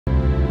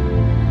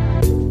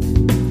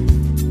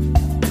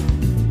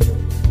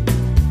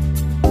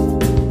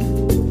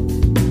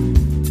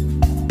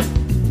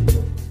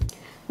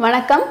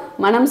வணக்கம்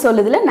மனம்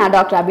சொல்லுதுல நான்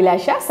டாக்டர்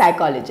அபிலாஷா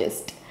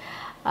சைக்காலஜிஸ்ட்.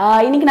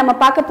 இன்னைக்கு நம்ம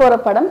பார்க்க போற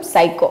படம்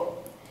சைக்கோ.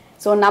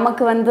 ஸோ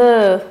நமக்கு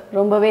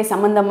ரொம்பவே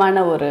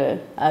சம்பந்தமான ஒரு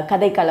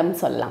கதைக்களம்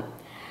சொல்லலாம்.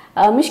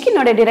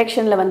 மிஷ்கினோட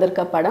டிரெக்ஷனில்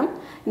வந்திருக்க படம்.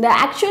 இந்த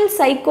ஆக்சுவல்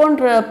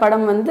சைக்கோன்ற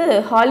படம்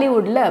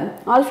ஹாலிவுட்டில்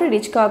ஆல்ஃப்ரெட்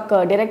ஹிச்காக்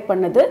டிரெக்ட்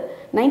பண்ணது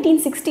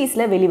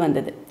 1960s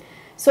வெளிவந்தது.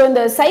 ஸோ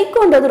இந்த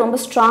சைக்கோன்றது ரொம்ப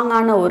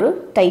ஸ்ட்ராங்கான ஒரு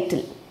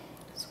டைட்டில்.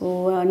 ஸோ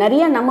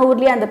நிறைய நம்ம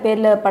ஊர்லேயே அந்த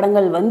பேரில்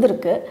படங்கள்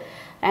வந்திருக்கு.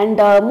 அண்ட்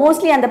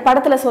மோஸ்ட்லி அந்த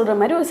படத்தில் சொல்கிற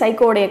மாதிரி ஒரு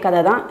சைக்கோடைய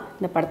கதை தான்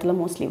இந்த படத்தில்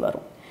மோஸ்ட்லி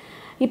வரும்.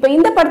 இப்போ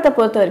இந்த படத்தை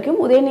பொறுத்த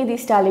வரைக்கும் உதயநிதி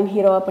ஸ்டாலின்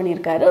ஹீரோவாக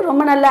பண்ணியிருக்காரு.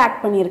 ரொம்ப நல்லா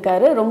ஆக்ட்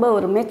பண்ணியிருக்காரு. ரொம்ப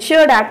ஒரு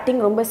மெச்சூர்ட்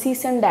ஆக்டிங், ரொம்ப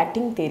சீசன்ட்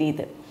ஆக்டிங்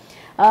தெரியுது.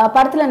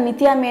 படத்தில்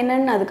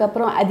NithyaMenen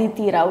அதுக்கப்புறம்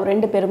அதித்தி ராவ்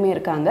 2 பேருமே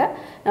இருக்காங்க.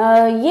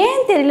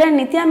 ஏன் தெரியல,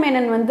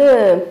 NithyaMenen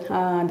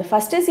அந்த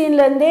ஃபஸ்ட்டு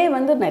சீன்லேருந்தே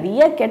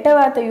நிறைய கெட்ட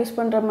வார்த்தை யூஸ்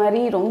பண்ணுற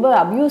மாதிரி, ரொம்ப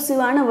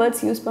அப்யூசிவான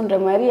வேர்ட்ஸ் யூஸ்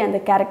பண்ணுற மாதிரி அந்த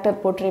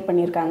கேரக்டர் போர்ட்ரே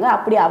பண்ணியிருக்காங்க.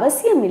 அப்படி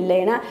அவசியம் இல்லை.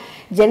 ஏன்னா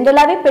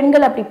ஜென்ரலாகவே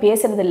பெண்கள் அப்படி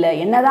பேசுறது இல்லை.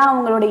 என்னதான்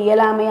அவங்களோட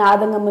இயலாமை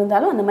ஆதங்கம்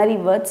இருந்தாலும் அந்த மாதிரி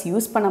வேர்ட்ஸ்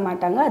யூஸ் பண்ண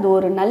மாட்டாங்க. அது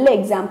ஒரு நல்ல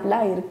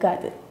எக்ஸாம்பிளாக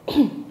இருக்காது.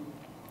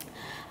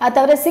 அது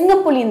தவிர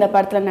சிங்கம்புலி இந்த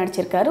படத்தில்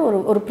நடிச்சிருக்காரு.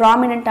 ஒரு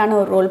ப்ராமினெண்ட்டான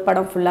ஒரு ரோல்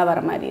படம் ஃபுல்லாக வர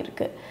மாதிரி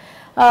இருக்குது.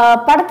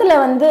 படத்தில்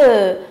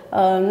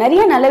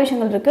நிறைய நல்ல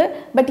விஷயங்கள் இருக்குது.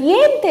 பட்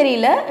ஏன்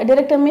தெரியல,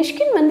 டைரக்டர்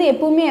மிஷ்கின்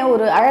எப்பவுமே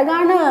ஒரு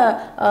அழகான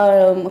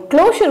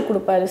க்ளோஷர்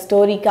கொடுப்பாரு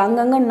ஸ்டோரிக்கு.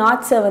 அங்கங்கே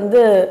நாட்ஸை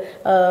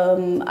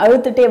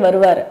அழுத்துட்டே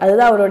வருவார்.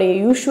 அதுதான் அவருடைய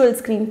usual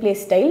screen play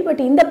style.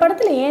 But இந்த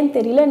படத்தில் ஏன்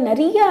தெரியல,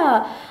 நிறையா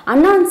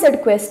அன்ஆன்சர்ட்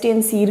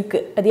குவெஸ்டின்ஸ்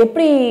இருக்குது. அது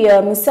எப்படி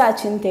மிஸ்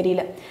ஆச்சுன்னு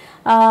தெரியல.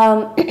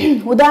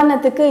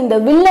 உதாரணத்துக்கு இந்த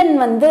வில்லன்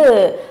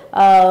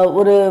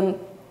ஒரு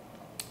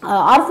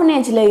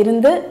ஆர்ஃபனேஜில்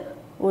இருந்து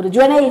ஒரு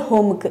ஜுவனைல்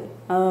ஹோமுக்கு,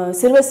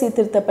 சிறுவர்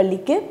சீர்திருத்த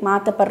பள்ளிக்கு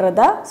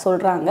மாற்றப்படுறதா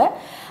சொல்கிறாங்க.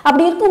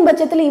 அப்படி இருக்கும்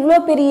பட்சத்தில்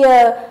இவ்வளோ பெரிய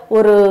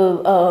ஒரு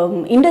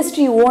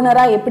இண்டஸ்ட்ரி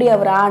ஓனராக எப்படி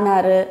அவர்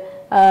ஆனார்,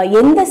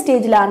 எந்த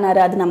ஸ்டேஜில்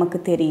ஆனார், அது நமக்கு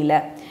தெரியல.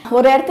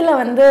 ஒரு இடத்துல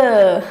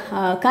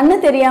கண்ணு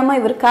தெரியாமல்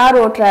இவர்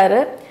கார்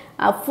ஓட்டுறாரு,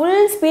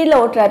 ஃபுல்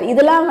ஸ்பீடில் ஓட்டுறாரு.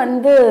 இதெல்லாம்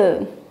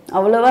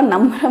அவ்வளோவா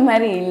நம்புகிற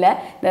மாதிரி இல்லை.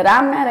 இந்த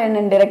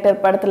ராம்நாராயணன்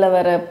டைரக்டர் படத்தில்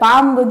வர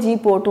பாம்பு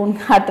ஜீப்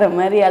ஓட்டுன்னு காட்டுற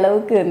மாதிரி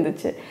அளவுக்கு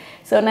இருந்துச்சு.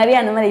 ஸோ நிறைய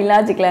அந்த மாதிரி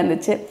இல்லாஜிக்கலாக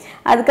இருந்துச்சு.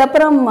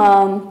 அதுக்கப்புறம்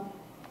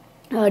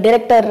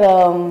டைரக்டர்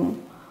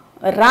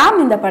ராம்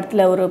இந்த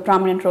படத்தில் ஒரு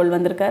ப்ராமினென்ட் ரோல்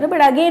வந்திருக்காரு.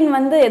 பட்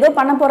அகெயின் ஏதோ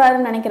பண்ண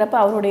போகிறாருன்னு நினைக்கிறப்ப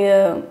அவருடைய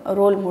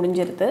ரோல்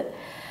முடிஞ்சிருது.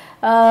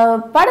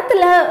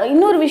 படத்தில்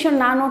இன்னொரு விஷயம்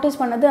நான் நோட்டீஸ்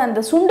பண்ணது, அந்த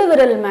சுண்டு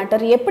விரல்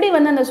மேட்டர். எப்படி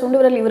அந்த சுண்டு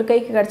விரல் இவர்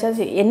கைக்கு கிடச்சா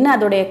என்ன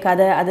அதோடைய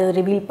கதை, அது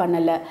ரிவீல்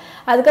பண்ணலை.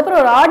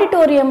 அதுக்கப்புறம் ஒரு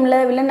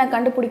ஆடிட்டோரியமில் வில்லனை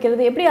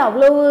கண்டுபிடிக்கிறது எப்படி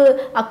அவ்வளவு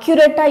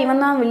அக்யூரேட்டாக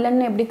இவன் தான்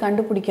வில்லன்னு எப்படி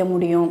கண்டுபிடிக்க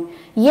முடியும்?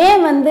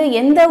 ஏன்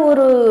எந்த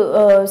ஒரு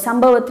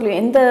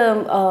சம்பவத்துலையும், எந்த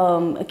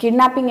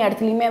கிட்னாப்பிங்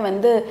இடத்துலையுமே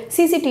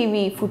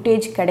சிசிடிவி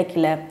ஃபுட்டேஜ்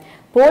கிடைக்கல.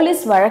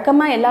 போலீஸ்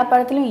வழக்கமாக எல்லா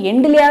படத்துலையும்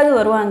எண்ட்லையாவது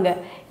வருவாங்க.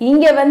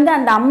 இங்கே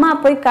அந்த அம்மா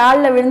போய்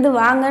காலில் விழுந்து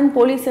வாங்கன்னு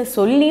போலீஸை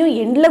சொல்லியும்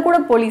எண்டில் கூட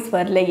போலீஸ்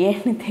வரல.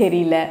 ஏன்னு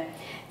தெரியல.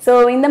 ஸோ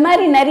இந்த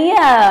மாதிரி நிறைய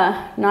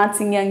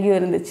நாட்ஸ் இங்கே அங்கேயும்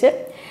இருந்துச்சு.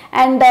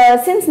 அண்ட்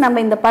சின்ஸ்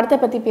நம்ம இந்த படத்தை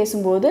பற்றி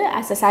பேசும்போது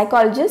ஆஸ் அ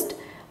சைக்காலஜிஸ்ட்,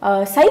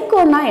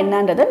 சைக்கோனா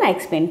என்னன்றதை நான்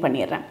எக்ஸ்பிளைன்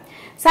பண்ணிடுறேன்.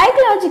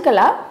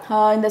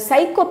 சைக்கலாஜிக்கலாக இந்த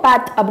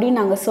சைக்கோபேத் அப்படின்னு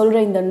நாங்கள் சொல்கிற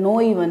இந்த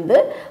நோய்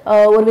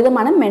ஒரு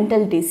விதமான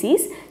மென்டல்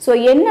டிசீஸ். ஸோ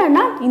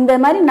என்னன்னா, இந்த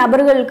மாதிரி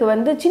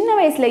நபர்களுக்கு சின்ன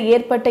வயசில்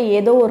ஏற்பட்ட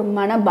ஏதோ ஒரு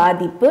மன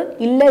பாதிப்பு,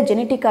 இல்லை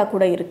ஜெனட்டிக்காக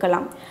கூட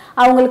இருக்கலாம்.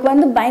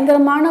 அவங்களுக்கு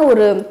பயங்கரமான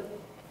ஒரு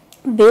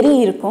வெறி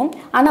இருக்கும்.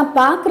 ஆனால்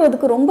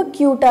பார்க்குறதுக்கு ரொம்ப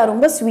க்யூட்டாக,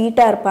 ரொம்ப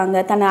ஸ்வீட்டாக இருப்பாங்க.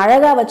 தன்னை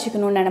அழகாக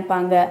வச்சுக்கணும்னு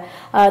நினைப்பாங்க.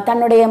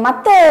 தன்னுடைய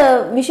மற்ற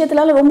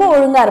விஷயத்துலால ரொம்ப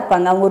ஒழுங்காக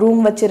இருப்பாங்க. அவங்க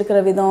ரூம் வச்சுருக்கிற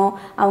விதம்,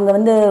 அவங்க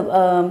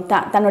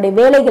தன்னுடைய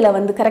வேலைகளை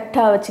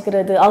கரெக்டாக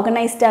வச்சுக்கிறது,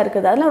 ஆர்கனைஸ்டாக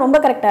இருக்கிறது, அதெல்லாம் ரொம்ப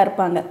கரெக்டாக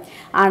இருப்பாங்க.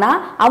 ஆனால்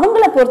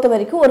அவங்கள பொறுத்த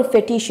வரைக்கும் ஒரு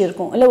ஃபெட்டிஷ்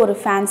இருக்கும், இல்லை ஒரு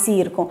ஃபேன்சி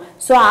இருக்கும்.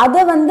 ஸோ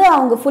அதை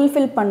அவங்க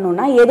ஃபுல்ஃபில்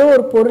பண்ணணுன்னா ஏதோ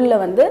ஒரு பொருளை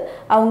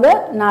அவங்க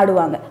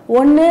நாடுவாங்க.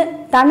 ஒன்று,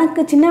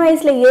 தனக்கு சின்ன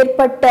வயசில்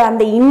ஏற்பட்ட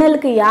அந்த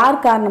இன்னலுக்கு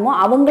யார் காரணமோ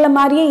அவங்கள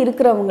மாதிரியே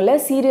இருக்கிறவங்கள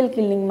சீரியல்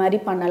கில்லிங் மாதிரி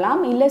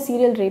பண்ணலாம், இல்லை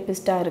சீரியல்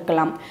ரேபிஸ்டாக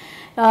இருக்கலாம்.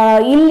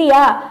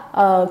 இல்லையா,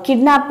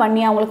 கிட்னாப்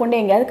பண்ணி அவங்கள கொண்டு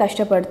எங்கேயாவது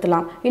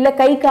கஷ்டப்படுத்தலாம், இல்லை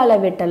கை காலை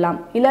வெட்டலாம்,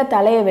 இல்லை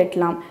தலையை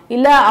வெட்டலாம்,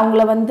 இல்லை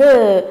அவங்கள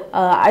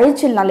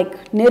அழிச்சிடலாம், லைக்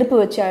நெருப்பு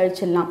வச்சு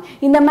அழிச்சிடலாம்.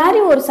 இந்த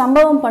மாதிரி ஒரு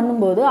சம்பவம்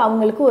பண்ணும்போது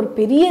அவங்களுக்கு ஒரு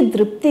பெரிய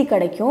திருப்தி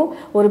கிடைக்கும்.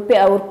 ஒரு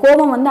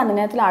கோபம் அந்த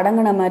நேரத்தில்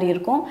அடங்கின மாதிரி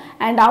இருக்கும்.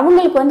 அண்ட்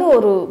அவங்களுக்கு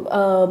ஒரு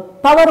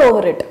பவர்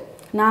ஓவர் இட்,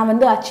 நான்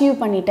அச்சீவ்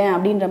பண்ணிட்டேன்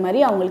அப்படின்ற மாதிரி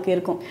அவங்களுக்கு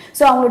இருக்கும்.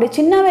 ஸோ அவங்களுடைய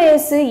சின்ன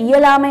வயசு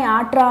இயலாமை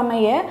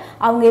ஆற்றாமையை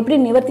அவங்க எப்படி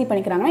நிவர்த்தி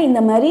பண்ணிக்கிறாங்கன்னா,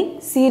 இந்த மாதிரி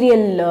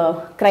சீரியல்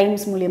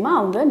க்ரைம்ஸ் மூலிமா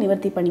அவங்க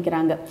நிவர்த்தி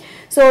பண்ணிக்கிறாங்க.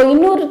 ஸோ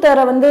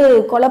இன்னொருத்தரை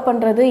கொலை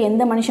பண்ணுறது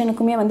எந்த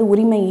மனுஷனுக்குமே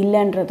உரிமை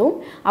இல்லைன்றதும்,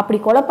 அப்படி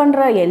கொலை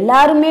பண்ணுற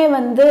எல்லாருமே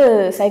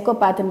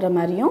சைக்கோபேத்துன்ற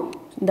மாதிரியும்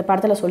இந்த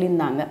படத்தில்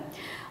சொல்லியிருந்தாங்க.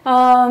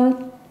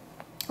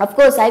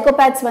 அஃப்கோர்ஸ்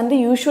சைக்கோபேத்ஸ் வந்து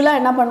யூஸ்வலாக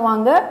என்ன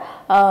பண்ணுவாங்க,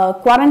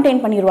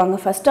 குவாரண்டைன் பண்ணிடுவாங்க.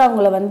 ஃபஸ்ட்டு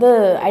அவங்கள வந்து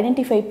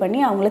ஐடென்டிஃபை பண்ணி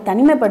அவங்கள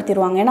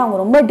தனிமைப்படுத்திடுவாங்க. ஏன்னா அவங்க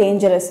ரொம்ப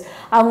டேஞ்சரஸ்.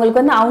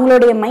 அவங்களுக்கு வந்து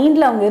அவங்களுடைய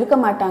மைண்டில் அவங்க இருக்க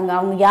மாட்டாங்க.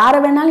 அவங்க யாரை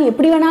வேணாலும்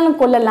எப்படி வேணாலும்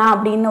கொல்லலாம்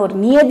அப்படின்னு ஒரு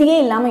நியதியே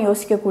இல்லாமல்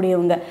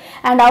யோசிக்கக்கூடியவங்க.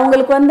 அண்ட்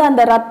அவங்களுக்கு வந்து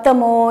அந்த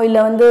ரத்தமோ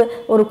இல்லை வந்து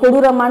ஒரு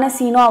கொடூரமான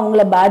சீனோ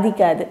அவங்கள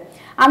பாதிக்காது.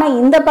 ஆனால்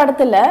இந்த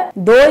படத்தில்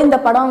இந்த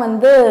படம்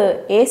வந்து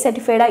ஏ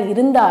சர்டிஃபைடாக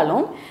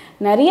இருந்தாலும்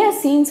நிறைய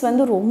சீன்ஸ்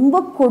வந்து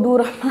ரொம்ப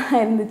கொடூரமாக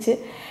இருந்துச்சு.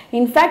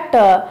 இன்ஃபேக்ட்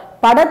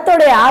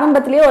படத்தோடைய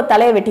ஆரம்பத்திலேயே ஒரு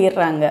தலையை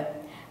வெட்டிடுறாங்க.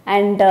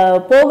 அண்ட்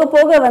போக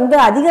போக வந்து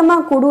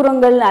அதிகமாக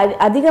கொடூரங்கள்,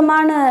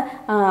 அதிகமான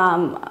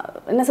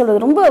என்ன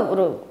சொல்கிறது, ரொம்ப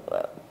ஒரு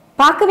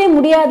பார்க்கவே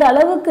முடியாத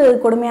அளவுக்கு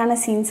கொடுமையான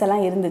சீன்ஸ்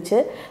எல்லாம் இருந்துச்சு.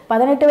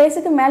 18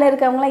 வயசுக்கு மேலே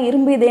இருக்கவங்களாம்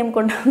இரும்பு இதயம்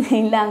கொண்டவங்க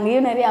இல்லை,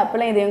 அங்கேயும் நிறைய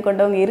அப்பளம் இதயம்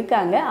கொண்டவங்க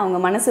இருக்காங்க. அவங்க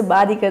மனசு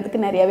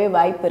பாதிக்கிறதுக்கு நிறையவே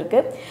வாய்ப்பு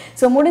இருக்குது.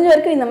 ஸோ முடிஞ்ச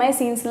வரைக்கும் இந்த மாதிரி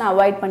சீன்ஸ்லாம்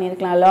அவாய்ட்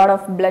பண்ணியிருக்கலாம். Lot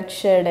of blood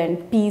shed and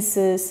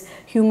pieces,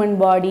 human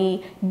body,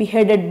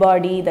 பிஹெடட்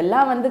பாடி,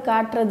 இதெல்லாம் வந்து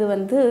காட்டுறது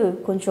வந்து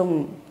கொஞ்சம்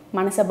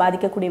மனசை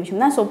பாதிக்கக்கூடிய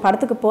விஷயம் தான். ஸோ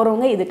படத்துக்கு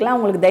போகிறவங்க இதுக்கெல்லாம்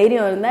உங்களுக்கு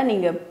தைரியம் இருந்தால்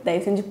நீங்கள்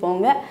தயவு செஞ்சு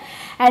போங்க.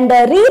 அண்ட்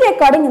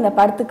ரீரெக்கார்டிங் இந்த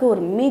படத்துக்கு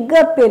ஒரு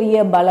மிகப்பெரிய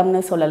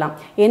பலம்னு சொல்லலாம்.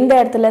 எந்த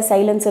இடத்துல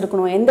சைலன்ஸ்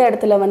இருக்கணும், எந்த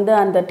இடத்துல வந்து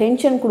அந்த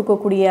டென்ஷன்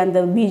கொடுக்கக்கூடிய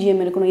அந்த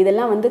பிஜிஎம் இருக்கணும்,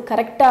 இதெல்லாம் வந்து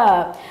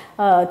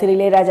கரெக்டாக திரு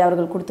இளையராஜா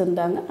அவர்கள்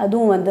கொடுத்துருந்தாங்க.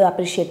 அதுவும் வந்து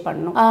அப்ரிஷியேட்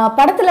பண்ணணும்.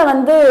 படத்தில்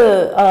வந்து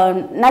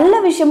நல்ல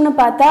விஷயம்னு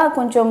பார்த்தா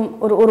கொஞ்சம்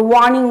ஒரு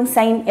வார்னிங்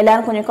சைன்,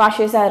 எல்லாரும் கொஞ்சம்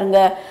காஷியஸாக இருங்க,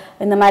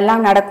 இந்த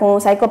மாதிரிலாம் நடக்கும்,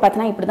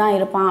 சைக்கோபேத்னா இப்படி தான்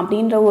இருப்பான்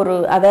அப்படின்ற ஒரு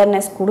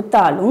அவேர்னஸ்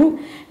கொடுத்தாலும்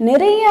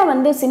நிறைய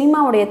வந்து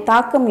சினிமாவுடைய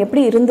தாக்கம்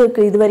எப்படி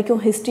இருந்திருக்கு இது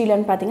வரைக்கும்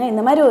ஹிஸ்ட்ரியிலன்னு பார்த்தீங்கன்னா,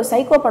 இந்த மாதிரி ஒரு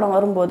சைக்கோ படம்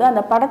வரும்போது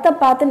அந்த படத்தை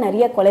பார்த்து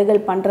நிறைய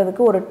கொலைகள்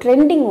பண்ணுறதுக்கு ஒரு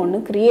ட்ரெண்டிங் ஒன்று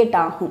கிரியேட்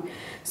ஆகும்.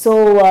 ஸோ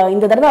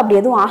இந்த தடவை அப்படி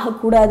எதுவும்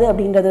ஆகக்கூடாது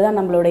அப்படின்றது தான்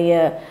நம்மளுடைய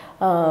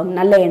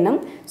நல்ல எண்ணம்.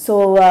 ஸோ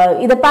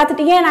இதை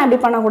பார்த்துட்டு ஏன் நான்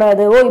இப்படி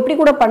பண்ணக்கூடாது, இப்படி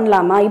கூட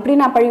பண்ணலாமா, இப்படி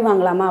நான் பழி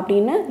வாங்கலாமா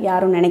அப்படின்னு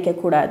யாரும்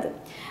நினைக்கக்கூடாது.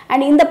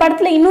 அண்ட் இந்த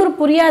படத்தில் இன்னொரு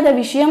புரியாத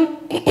விஷயம்,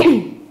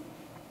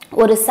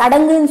 ஒரு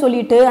சடங்குன்னு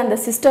சொல்லிட்டு அந்த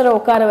சிஸ்டரை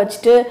உட்கார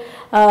வச்சுட்டு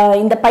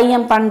இந்த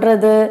பையன்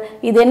பண்ணுறது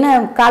இது என்ன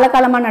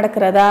காலகாலமாக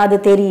நடக்கிறதா அது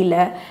தெரியல.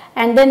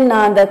 அண்ட் தென்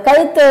அந்த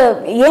கழுத்து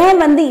ஏன்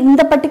வந்து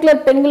இந்த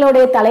பர்டிகுலர்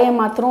பெண்களுடைய தலையை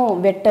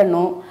மாத்திரம்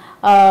வெட்டணும்,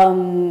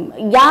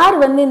 யார்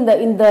வந்து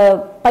இந்த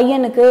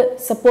பையனுக்கு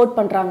சப்போர்ட்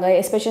பண்ணுறாங்க,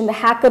 எஸ்பெஷலி இந்த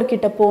ஹேக்கர்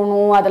கிட்ட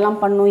போகணும்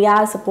அதெல்லாம் பண்ணணும்,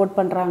 யார் சப்போர்ட்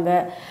பண்ணுறாங்க,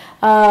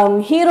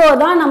 ஹீரோ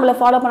தான் நம்மளை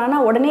ஃபாலோ பண்ணானா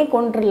உடனே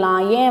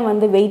கொண்டுடலாம், ஏன்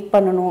வந்து வெயிட்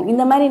பண்ணணும்,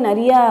 இந்த மாதிரி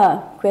நிறையா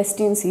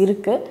குவெஸ்டின்ஸ்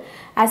இருக்குது.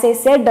 ஆஸ் ஐ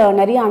செட்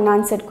நிறைய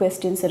அன்ஆன்சர்ட்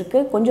குவெஸ்டின்ஸ்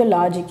இருக்குது, கொஞ்சம்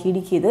லாஜிக்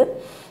இடிக்குது.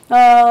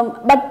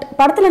 பட்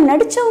படத்தில்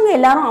நடித்தவங்க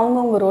எல்லாரும்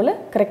அவங்கவுங்க ரோலை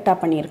கரெக்டாக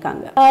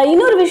பண்ணியிருக்காங்க.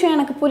 இன்னொரு விஷயம்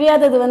எனக்கு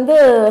புரியாதது வந்து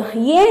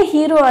ஏன்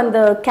ஹீரோ அந்த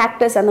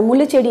கேக்டஸ் அந்த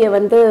முள்ளுச்செடியை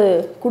வந்து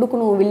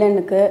கொடுக்கணும்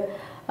வில்லனுக்கு.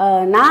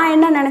 நான்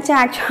என்ன நினச்சேன்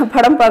ஆக்சுவலாக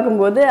படம்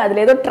பார்க்கும்போது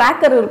அதில் ஏதோ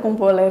ட்ராக்கர் இருக்கும்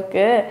போல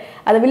இருக்குது,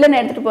 அதை வில்லனை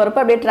எடுத்துகிட்டு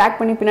போகிறப்ப அப்படியே ட்ராக்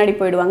பண்ணி பின்னாடி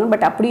போயிடுவாங்க.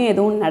 பட் அப்படியும்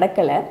எதுவும்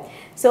நடக்கலை.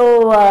 ஸோ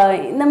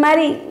இந்த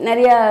மாதிரி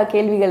நிறையா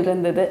கேள்விகள்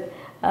இருந்தது.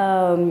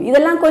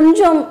 இதெல்லாம்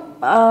கொஞ்சம்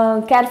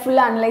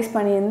கேர்ஃபுல்லாக அனலைஸ்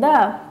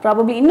பண்ணியிருந்தால்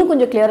ப்ராபப்ளி இன்னும்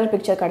கொஞ்சம் கிளியரர்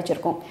பிக்சர்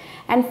கிடச்சிருக்கும்.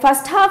 அண்ட்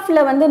ஃபஸ்ட் ஹாஃபில்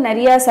வந்து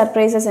நிறையா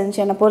சர்ப்ரைசஸ்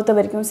இருந்துச்சு என்னை பொறுத்த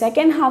வரைக்கும்.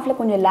 செகண்ட் ஹாஃபில்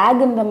கொஞ்சம்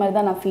லேக் இருந்த மாதிரி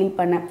தான் நான் ஃபீல்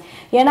பண்ணேன்.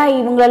 ஏன்னா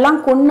இவங்களெல்லாம்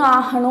கொன்று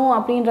ஆகணும்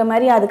அப்படின்ற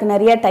மாதிரி அதுக்கு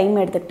நிறையா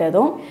டைம்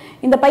எடுத்துக்கிட்டதும்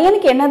இந்த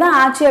பையனுக்கு என்ன தான்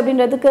ஆச்சு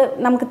அப்படின்றதுக்கு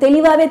நமக்கு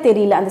தெளிவாகவே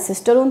தெரியல. அந்த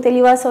சிஸ்டரும்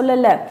தெளிவாக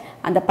சொல்லலை,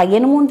 அந்த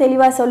பையனும்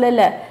தெளிவாக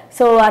சொல்லலை.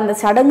 ஸோ அந்த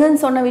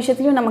சடங்குன்னு சொன்ன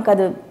விஷயத்துலையும் நமக்கு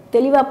அது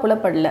தெளிவாக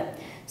புலப்படலை.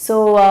 ஸோ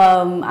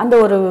அந்த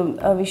ஒரு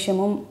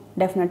விஷயமும்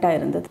டெஃபினட்டாக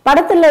இருந்தது.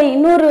 படத்தில்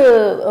இன்னொரு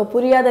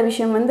புரியாத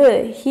விஷயம் வந்து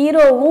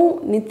ஹீரோவும்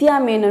நித்யா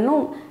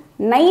மேனனும்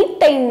நைட்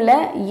டைமில்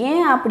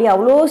ஏன் அப்படி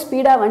அவ்வளோ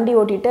ஸ்பீடாக வண்டி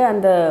ஓட்டிட்டு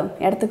அந்த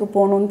இடத்துக்கு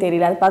போகணுன்னு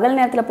தெரியல. அது பகல்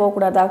நேரத்தில்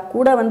போகக்கூடாதா,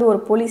 கூட வந்து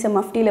ஒரு போலீஸை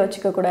மஃப்டியில்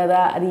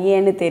வச்சுக்கக்கூடாதா, அது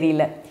ஏன்னு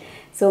தெரியல.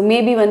 ஸோ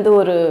மேபி வந்து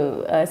ஒரு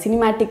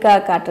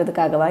சினிமேட்டிக்காக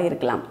காட்டுறதுக்காகவா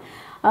இருக்கலாம்.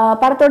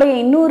 படத்தோடைய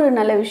இன்னொரு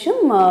நல்ல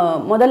விஷயம்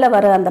முதல்ல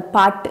வர அந்த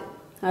பாட்டு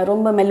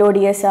ரொம்ப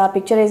மெலோடியஸாக,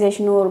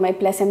 பிக்சரைசேஷனும் ஒரு மாதிரி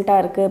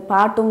ப்ளசண்ட்டாக இருக்குது,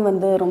 பாட்டும்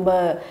வந்து ரொம்ப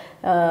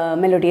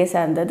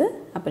மெலோடியஸாக இருந்தது,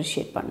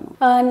 அப்ரிஷியேட் பண்ணணும்.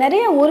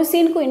 நிறைய ஒரு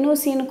சீனுக்கும் இன்னொரு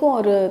சீனுக்கும்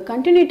ஒரு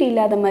கண்டினியூட்டி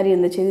இல்லாத மாதிரி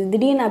இருந்துச்சு.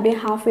 திடீர்னு அப்படியே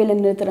ஹாஃப்வேல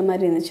நிறுத்துகிற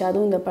மாதிரி இருந்துச்சு.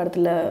 அதுவும் இந்த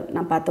படத்தில்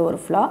நான் பார்த்த ஒரு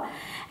ஃப்ளா.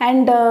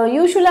 அண்ட்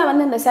யூஸ்வலாக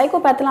வந்து இந்த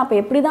சைக்கோபேத்லாம் அப்போ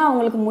எப்படி தான்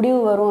அவங்களுக்கு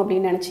முடிவு வரும்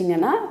அப்படின்னு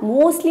நினச்சிங்கன்னா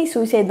மோஸ்ட்லி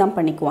சூசைட் தான்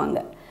பண்ணிக்குவாங்க.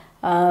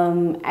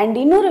 அண்ட்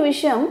இன்னொரு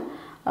விஷயம்,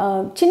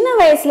 சின்ன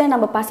வயசில்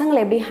நம்ம பசங்களை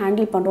எப்படி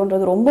ஹேண்டில்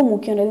பண்ணுறோன்றது ரொம்ப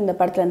முக்கியன்றது இந்த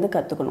படத்துலேருந்து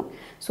கற்றுக்கணும்.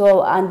 ஸோ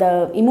அந்த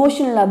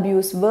emotional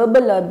abuse,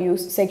 verbal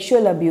abuse,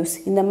 sexual abuse,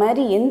 இந்த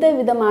மாதிரி எந்த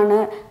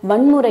விதமான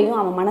வன்முறையும்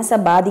அவன் மனசை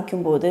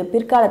பாதிக்கும் போது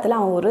பிற்காலத்தில்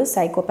அவன் ஒரு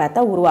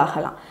சைக்கோபேத்தாக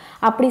உருவாகலாம்.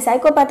 அப்படி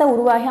சைக்கோபேத்தாக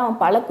உருவாகி அவன்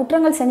பல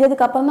குற்றங்கள்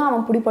செஞ்சதுக்கப்புறம் தான்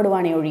அவன்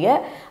பிடிப்படுவானே ஒழிய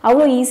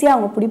அவ்வளோ ஈஸியாக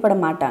அவங்க பிடிப்பட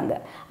மாட்டாங்க.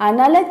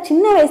 அதனால்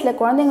சின்ன வயசில்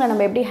குழந்தைங்களை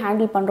நம்ம எப்படி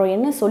ஹேண்டில் பண்ணுறோம்,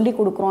 என்ன சொல்லி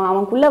கொடுக்குறோம்,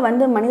 அவனுக்குள்ளே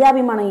வந்து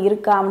மனிதாபிமானம்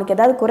இருக்கா, அவனுக்கு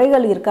ஏதாவது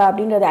குறைகள் இருக்கா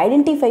அப்படின்றத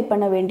ஐடென்டிஃபை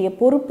பண்ண வேண்டிய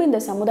பொறுப்பு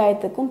இந்த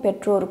சமுதாயத்துக்கும்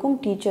பெற்றோருக்கும்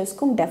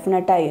டீச்சர்ஸ்க்கும்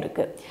டெஃபினட்டாக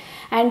இருக்குது.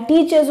 அண்ட்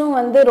டீச்சர்ஸும்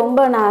வந்து ரொம்ப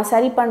நான்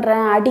சரி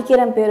பண்ணுறேன்,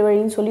 அடிக்கிறேன் பேர்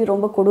வழின்னு சொல்லி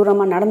ரொம்ப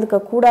கொடூரமாக நடந்துக்க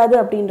கூடாது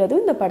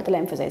அப்படின்றதும் இந்த படத்தில்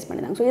எம்ஃபசைஸ்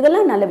பண்ணியிருந்தாங்க. ஸோ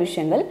இதெல்லாம் நல்ல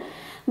விஷயங்கள்.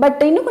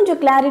 பட் இன்னும்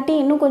கொஞ்சம் கிளாரிட்டி,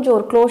 இன்னும் கொஞ்சம்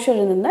ஒரு க்ளோஷர்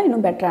இருந்திருந்தால்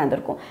இன்னும் பெட்டராக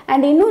இருந்திருக்கும்.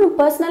 அண்ட் இன்னொரு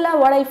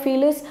பர்சனலாக வாட் ஐ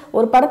ஃபீல் இஸ்,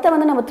 ஒரு படத்தை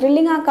வந்து நம்ம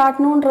த்ரில்லிங்காக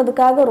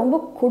காட்டணுன்றதுக்காக ரொம்ப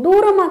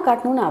கொடூரமாக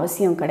காட்டணும்னு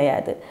அவசியம்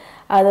கிடையாது.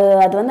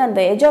 அது வந்து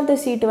அந்த எட்ஜ் ஆஃப் த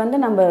சீட் வந்து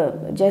நம்ம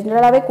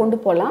ஜென்ரலாகவே கொண்டு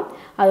போகலாம்.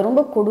 அது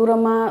ரொம்ப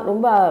கொடூரமாக,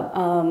 ரொம்ப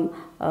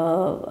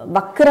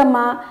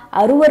வக்கரமாக,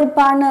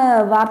 அருவருப்பான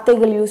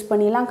வார்த்தைகள் யூஸ்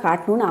பண்ணிலாம்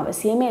காட்டணும்னு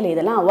அவசியமே இல்லை.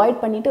 இதெல்லாம்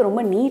அவாய்ட் பண்ணிவிட்டு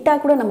ரொம்ப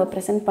நீட்டாக கூட நம்ம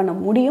ப்ரெசென்ட் பண்ண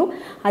முடியும்.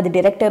 அது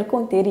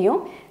டிரெக்டருக்கும்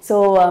தெரியும். ஸோ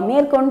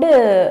மேற்கொண்டு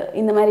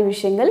இந்த மாதிரி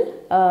விஷயங்கள்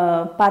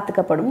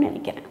பார்த்துக்கப்படும்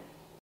நினைக்கிறேன்.